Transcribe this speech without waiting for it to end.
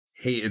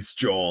Hey, it's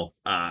Joel.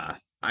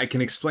 I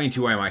can explain to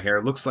you why my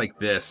hair looks like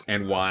this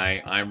and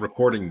why I'm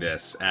recording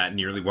this at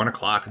nearly 1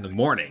 o'clock in the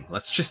morning.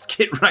 Let's just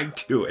get right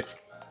to it.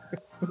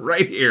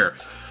 Right here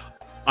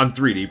on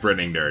 3D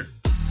Printing Nerd.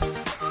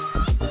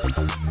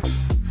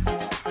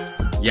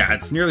 Yeah,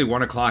 it's nearly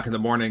 1 o'clock in the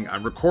morning.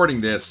 I'm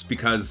recording this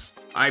because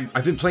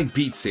I've been playing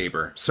Beat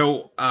Saber.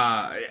 So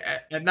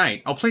at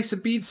night, I'll play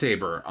some Beat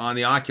Saber on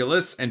the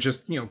Oculus and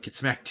just, get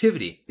some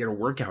activity, get a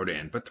workout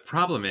in. But the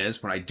problem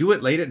is when I do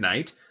it late at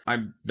night,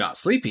 I'm not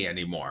sleepy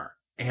anymore.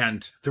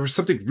 And there was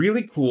something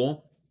really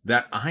cool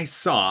that I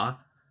saw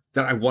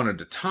that I wanted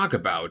to talk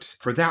about.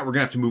 For that, we're going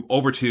to have to move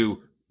over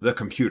to the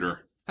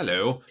computer.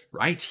 Hello,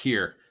 right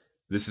here.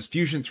 This is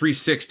Fusion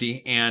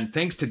 360, and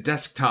thanks to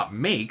Desktop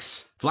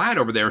Makes, Vlad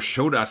over there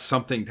showed us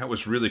something that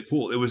was really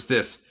cool. It was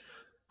this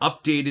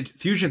updated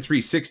Fusion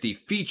 360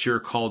 feature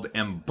called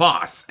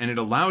Emboss, and it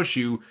allows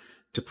you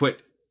to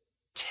put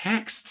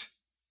text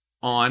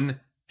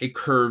on a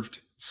curved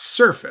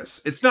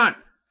surface. It's not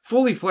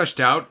fully fleshed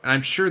out, and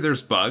I'm sure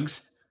there's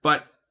bugs,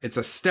 but it's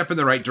a step in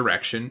the right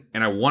direction,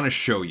 and I want to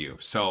show you.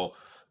 So,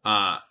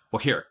 well,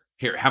 here,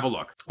 have a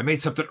look. I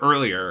made something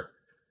earlier.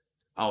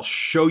 I'll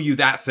show you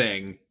that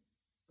thing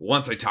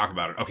once I talk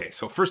about it. Okay,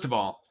 so first of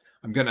all,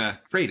 I'm going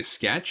to create a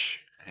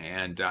sketch,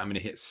 and I'm going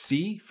to hit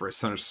C for a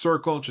center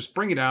circle. Just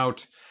bring it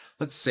out,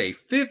 let's say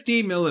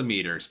 50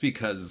 millimeters,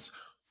 because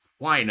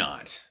why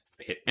not?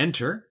 Hit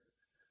Enter.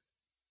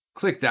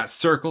 Click that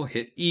circle,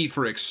 hit E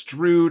for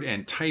extrude,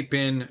 and type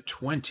in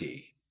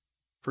 20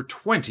 for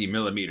 20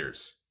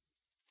 millimeters.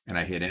 And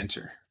I hit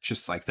Enter,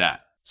 just like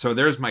that. So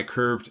there's my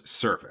curved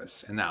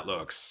surface, and that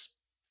looks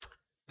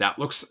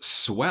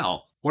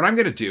swell. What I'm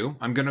going to do,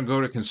 I'm going to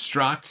go to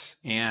Construct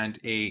and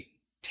a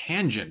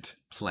Tangent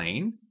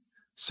Plane.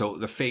 So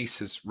the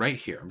face is right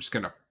here. I'm just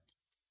going to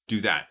do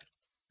that.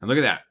 And look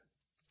at that.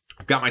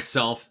 I've got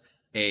myself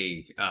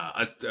a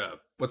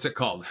what's it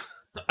called?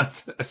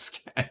 a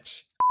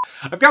sketch.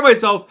 I've got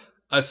myself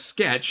a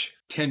sketch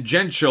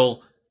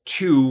tangential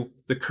to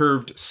the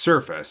curved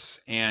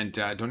surface. And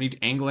don't need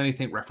to angle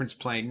anything, reference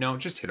plane. No,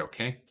 just hit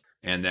OK.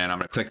 And then I'm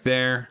going to click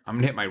there. I'm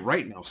going to hit my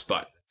right mouse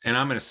button. And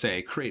I'm going to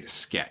say, create a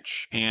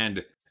sketch.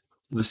 And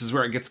this is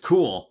where it gets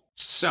cool.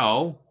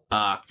 So,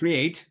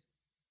 create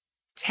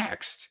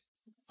text.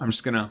 I'm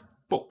just going to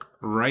book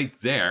right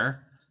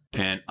there.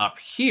 And up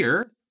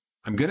here,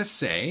 I'm going to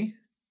say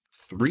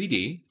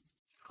 3D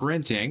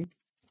Printing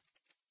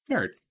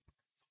Nerd.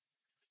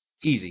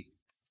 Easy.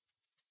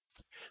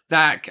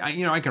 That,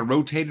 I can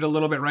rotate it a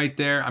little bit right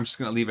there. I'm just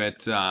going to leave it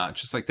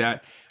just like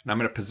that. And I'm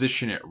going to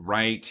position it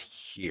right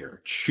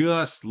here,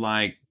 just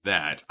like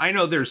that. I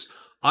know there's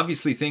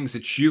obviously things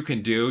that you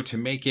can do to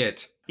make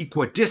it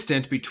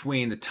equidistant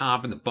between the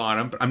top and the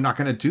bottom, but I'm not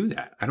going to do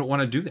that. I don't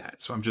want to do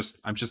that. So I'm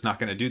just not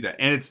going to do that.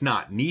 And it's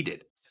not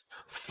needed.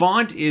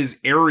 Font is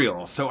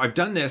Arial. So I've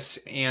done this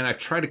and I've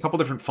tried a couple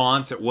different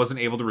fonts. It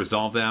wasn't able to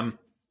resolve them.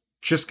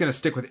 Just going to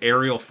stick with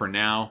Arial for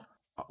now.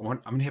 I'm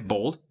going to hit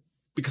bold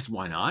because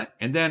why not?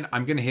 And then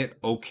I'm going to hit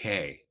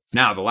OK.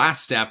 Now, the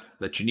last step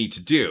that you need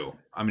to do,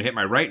 I'm going to hit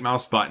my right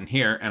mouse button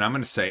here and I'm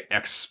going to say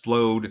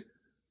explode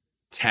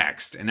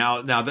text. And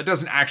now that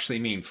doesn't actually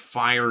mean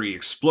fiery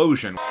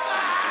explosion.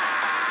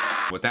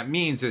 What that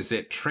means is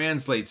it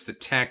translates the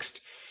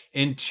text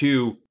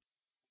into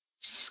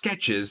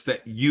sketches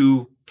that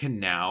you can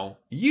now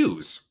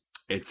use.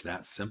 It's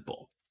that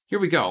simple. Here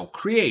we go.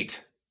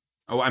 Create.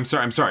 Oh, I'm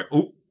sorry.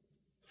 Oh,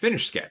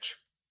 finish sketch.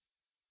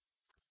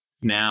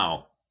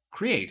 Now,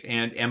 create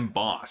and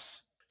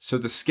emboss. So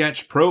the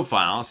sketch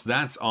profiles,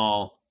 that's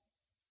all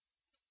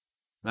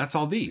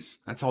these.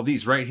 That's all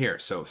these right here.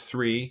 So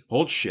 3,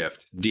 hold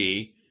Shift,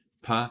 D,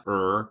 P,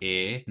 R,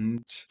 I,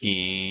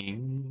 T,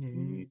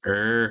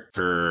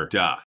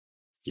 da.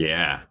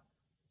 Yeah.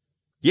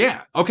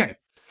 Yeah, okay.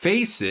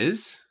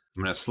 Faces,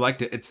 I'm going to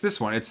select it. It's this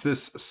one. It's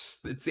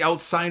the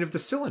outside of the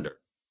cylinder.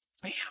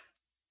 Bam.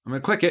 I'm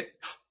going to click it.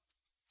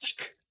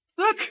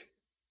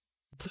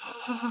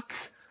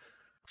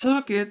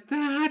 Look at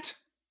that.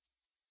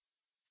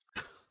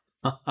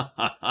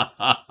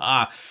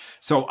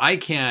 So I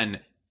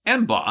can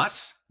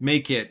emboss,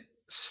 make it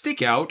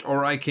stick out,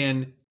 or I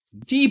can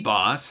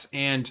deboss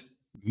and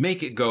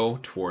make it go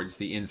towards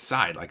the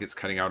inside, like it's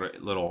cutting out a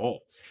little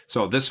hole.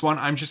 So this one,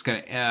 I'm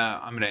going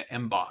to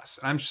emboss.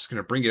 I'm just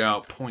going to bring it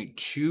out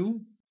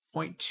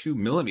 0.2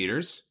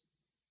 millimeters.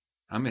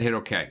 I'm going to hit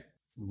OK.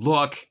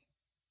 Look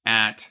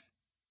at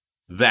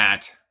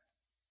that.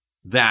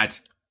 That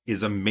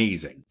is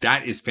amazing.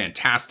 That is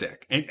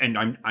fantastic.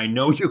 And I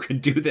know you can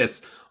do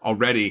this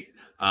already.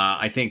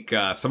 I think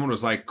someone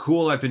was like,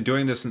 cool, I've been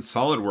doing this in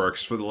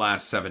SolidWorks for the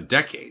last 7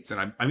 decades.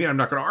 And I'm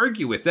not going to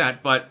argue with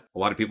that, but a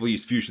lot of people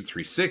use Fusion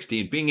 360,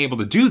 and being able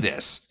to do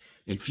this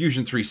in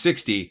Fusion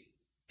 360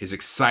 is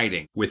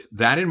exciting. With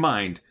that in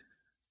mind,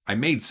 I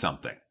made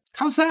something.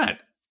 How's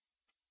that?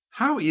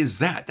 How is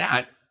that?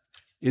 That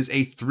is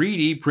a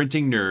 3D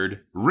Printing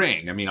Nerd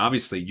ring. I mean,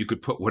 obviously, you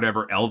could put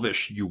whatever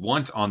Elvish you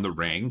want on the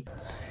ring.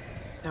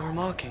 There are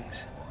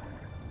markings.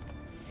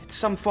 It's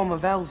some form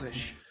of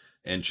Elvish.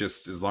 and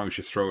just as long as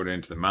you throw it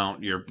into the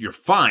mount, you're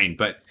fine.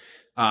 But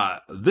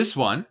this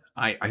one,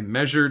 I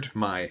measured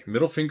my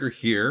middle finger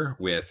here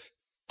with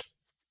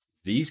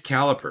these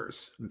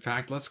calipers. In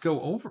fact, let's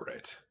go over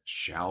it,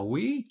 shall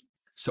we?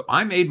 So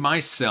I made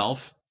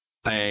myself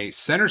a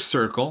center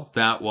circle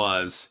that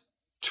was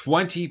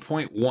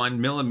 20.1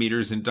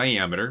 millimeters in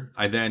diameter.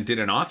 I then did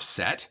an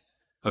offset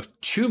of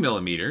 2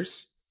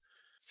 millimeters.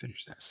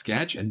 Finish that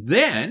sketch. And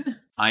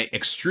then I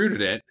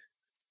extruded it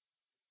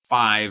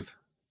 5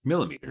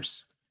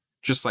 millimeters,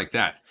 just like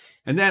that.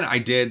 And then I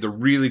did the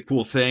really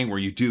cool thing where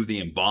you do the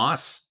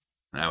emboss.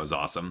 That was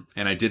awesome.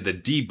 And I did the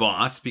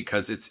deboss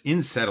because it's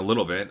inset a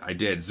little bit. I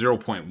did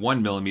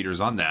 0.1 millimeters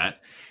on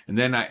that. And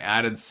then I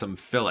added some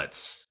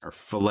fillets or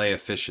fillet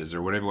of fishes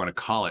or whatever you want to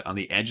call it on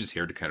the edges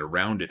here to kind of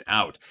round it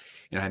out.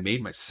 And I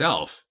made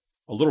myself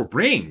a little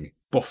ring.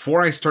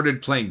 Before I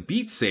started playing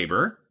Beat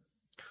Saber,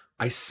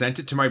 I sent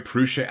it to my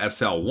Prusa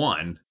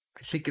SL1.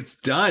 I think it's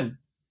done.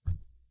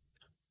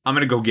 I'm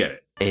going to go get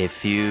it. A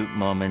few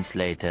moments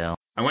later.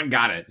 I went and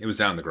got it. It was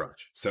down in the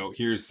garage. So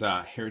here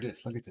it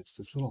is. Look at this.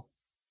 This little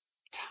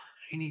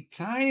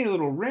tiny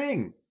little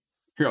ring.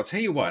 Here, I'll tell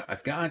you what.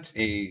 I've got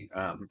a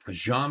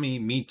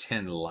Xiaomi Mi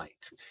 10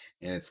 Lite,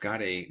 and it's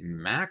got a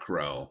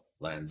macro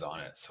lens on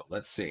it. So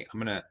let's see. I'm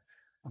gonna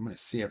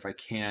see if I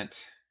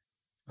can't.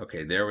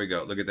 Okay, there we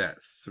go. Look at that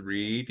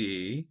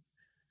 3D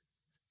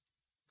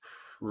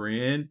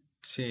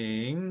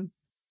printing.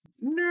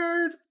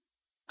 Nerd.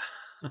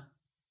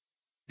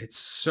 It's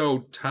so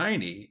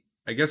tiny.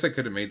 I guess I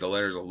could have made the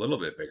letters a little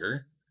bit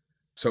bigger.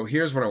 So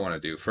here's what I want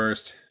to do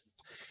first.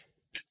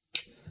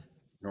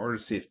 In order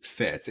to see if it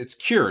fits. It's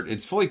cured.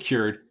 It's fully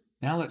cured.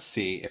 Now let's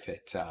see if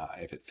it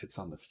fits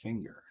on the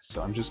finger.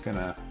 So I'm just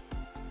gonna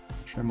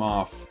trim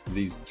off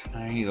these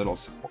tiny little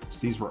supports.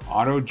 These were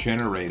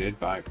auto-generated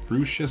by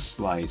Prusa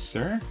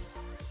Slicer.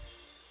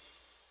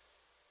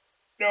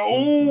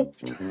 No!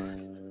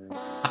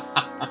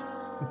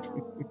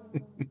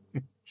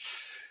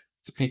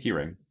 It's a pinky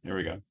ring. There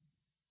we go.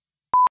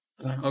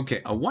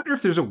 Okay, I wonder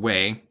if there's a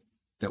way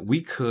that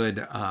we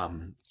could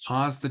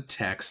cause the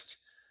text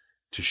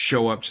to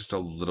show up just a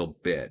little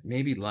bit.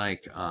 Maybe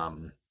like a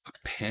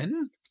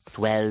pen?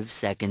 12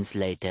 seconds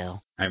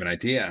later. I have an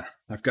idea.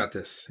 I've got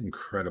this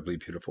incredibly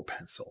beautiful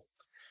pencil.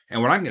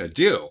 And what I'm going to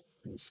do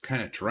is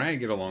kind of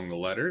drag it along the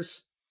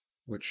letters,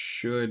 which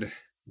should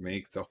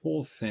make the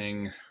whole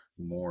thing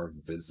more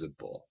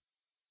visible.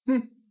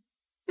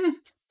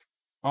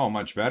 Oh,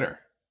 much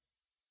better.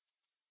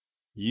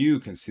 You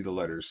can see the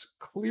letters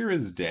clear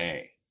as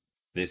day.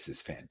 This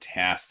is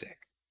fantastic.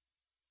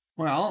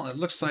 Well, it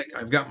looks like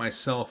I've got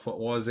myself what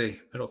was a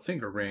middle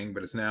finger ring,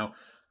 but it's now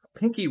a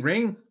pinky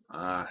ring.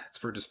 It's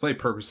for display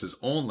purposes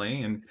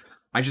only, and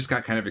I just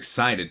got kind of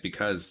excited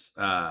because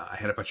I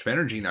had a bunch of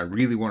energy and I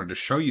really wanted to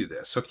show you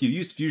this. So if you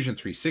use Fusion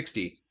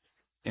 360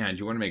 and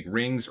you want to make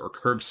rings or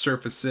curved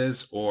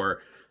surfaces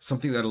or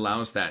something that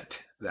allows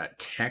that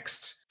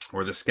text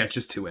or the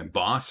sketches to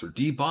emboss or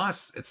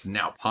deboss, it's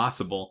now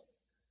possible.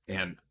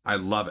 And I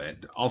love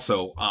it.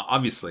 Also,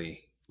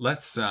 obviously,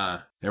 let's,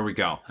 there we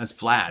go. That's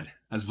Vlad.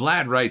 That's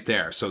Vlad right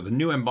there. So the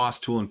new emboss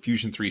tool in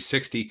Fusion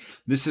 360,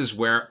 this is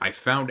where I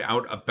found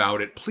out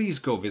about it. Please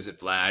go visit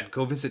Vlad.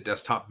 Go visit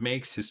Desktop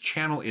Makes. His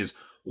channel is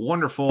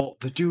wonderful.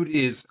 The dude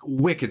is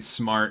wicked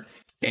smart.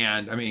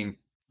 And I mean,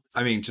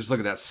 just look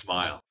at that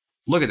smile.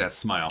 Look at that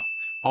smile.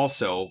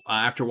 Also,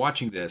 after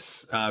watching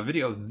this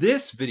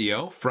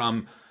video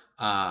from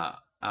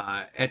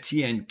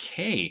Etienne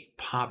K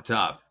popped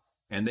up.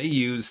 And they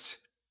used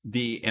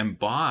the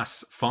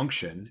emboss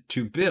function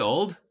to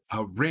build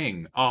a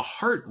ring, a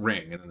heart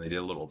ring. And then they did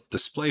a little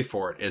display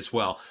for it as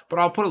well. But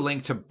I'll put a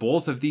link to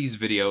both of these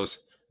videos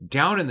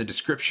down in the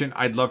description.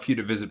 I'd love for you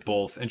to visit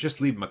both and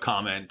just leave them a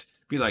comment.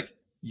 Be like,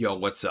 yo,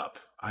 what's up?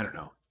 I don't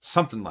know.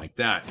 Something like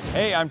that.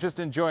 Hey, I'm just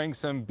enjoying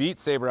some Beat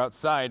Saber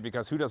outside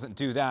because who doesn't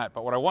do that?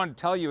 But what I wanted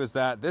to tell you is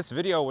that this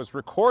video was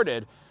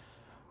recorded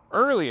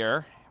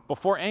earlier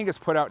before Angus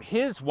put out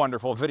his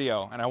wonderful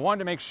video, and I wanted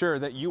to make sure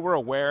that you were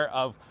aware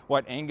of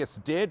what Angus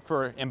did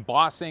for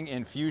embossing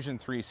in Fusion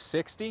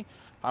 360.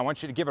 I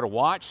want you to give it a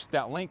watch.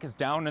 That link is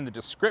down in the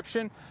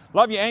description.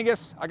 Love you,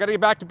 Angus. I gotta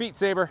get back to Beat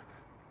Saber.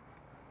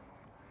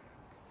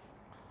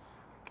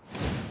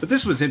 But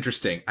this was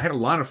interesting. I had a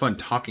lot of fun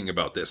talking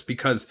about this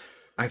because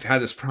I've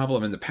had this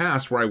problem in the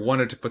past where I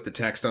wanted to put the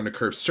text on a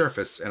curved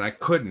surface and I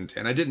couldn't,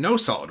 and I didn't know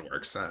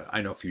SolidWorks.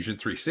 I know Fusion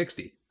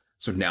 360.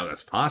 So now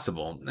that's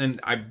possible.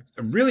 And I'm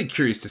really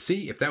curious to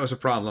see if that was a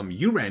problem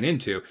you ran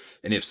into.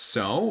 And if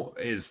so,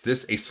 is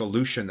this a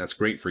solution that's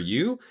great for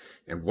you?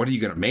 And what are you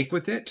going to make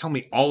with it? Tell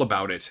me all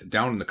about it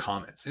down in the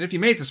comments. And if you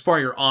made it this far,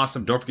 you're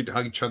awesome. Don't forget to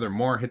hug each other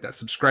more. Hit that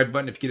subscribe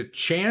button if you get a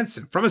chance.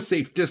 And from a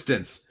safe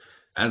distance,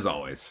 as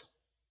always,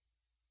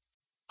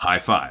 high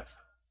five.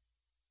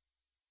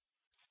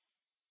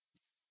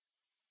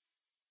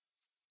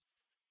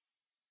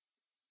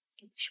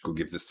 You should go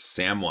give this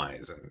to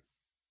Samwise and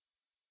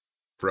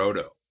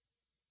Frodo.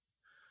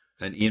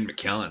 And Ian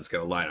McKellen's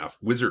going to light off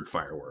wizard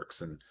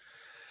fireworks. And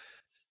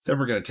then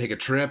we're going to take a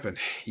trip and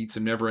eat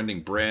some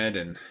never-ending bread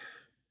and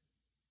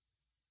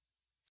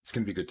It's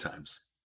going to be good times.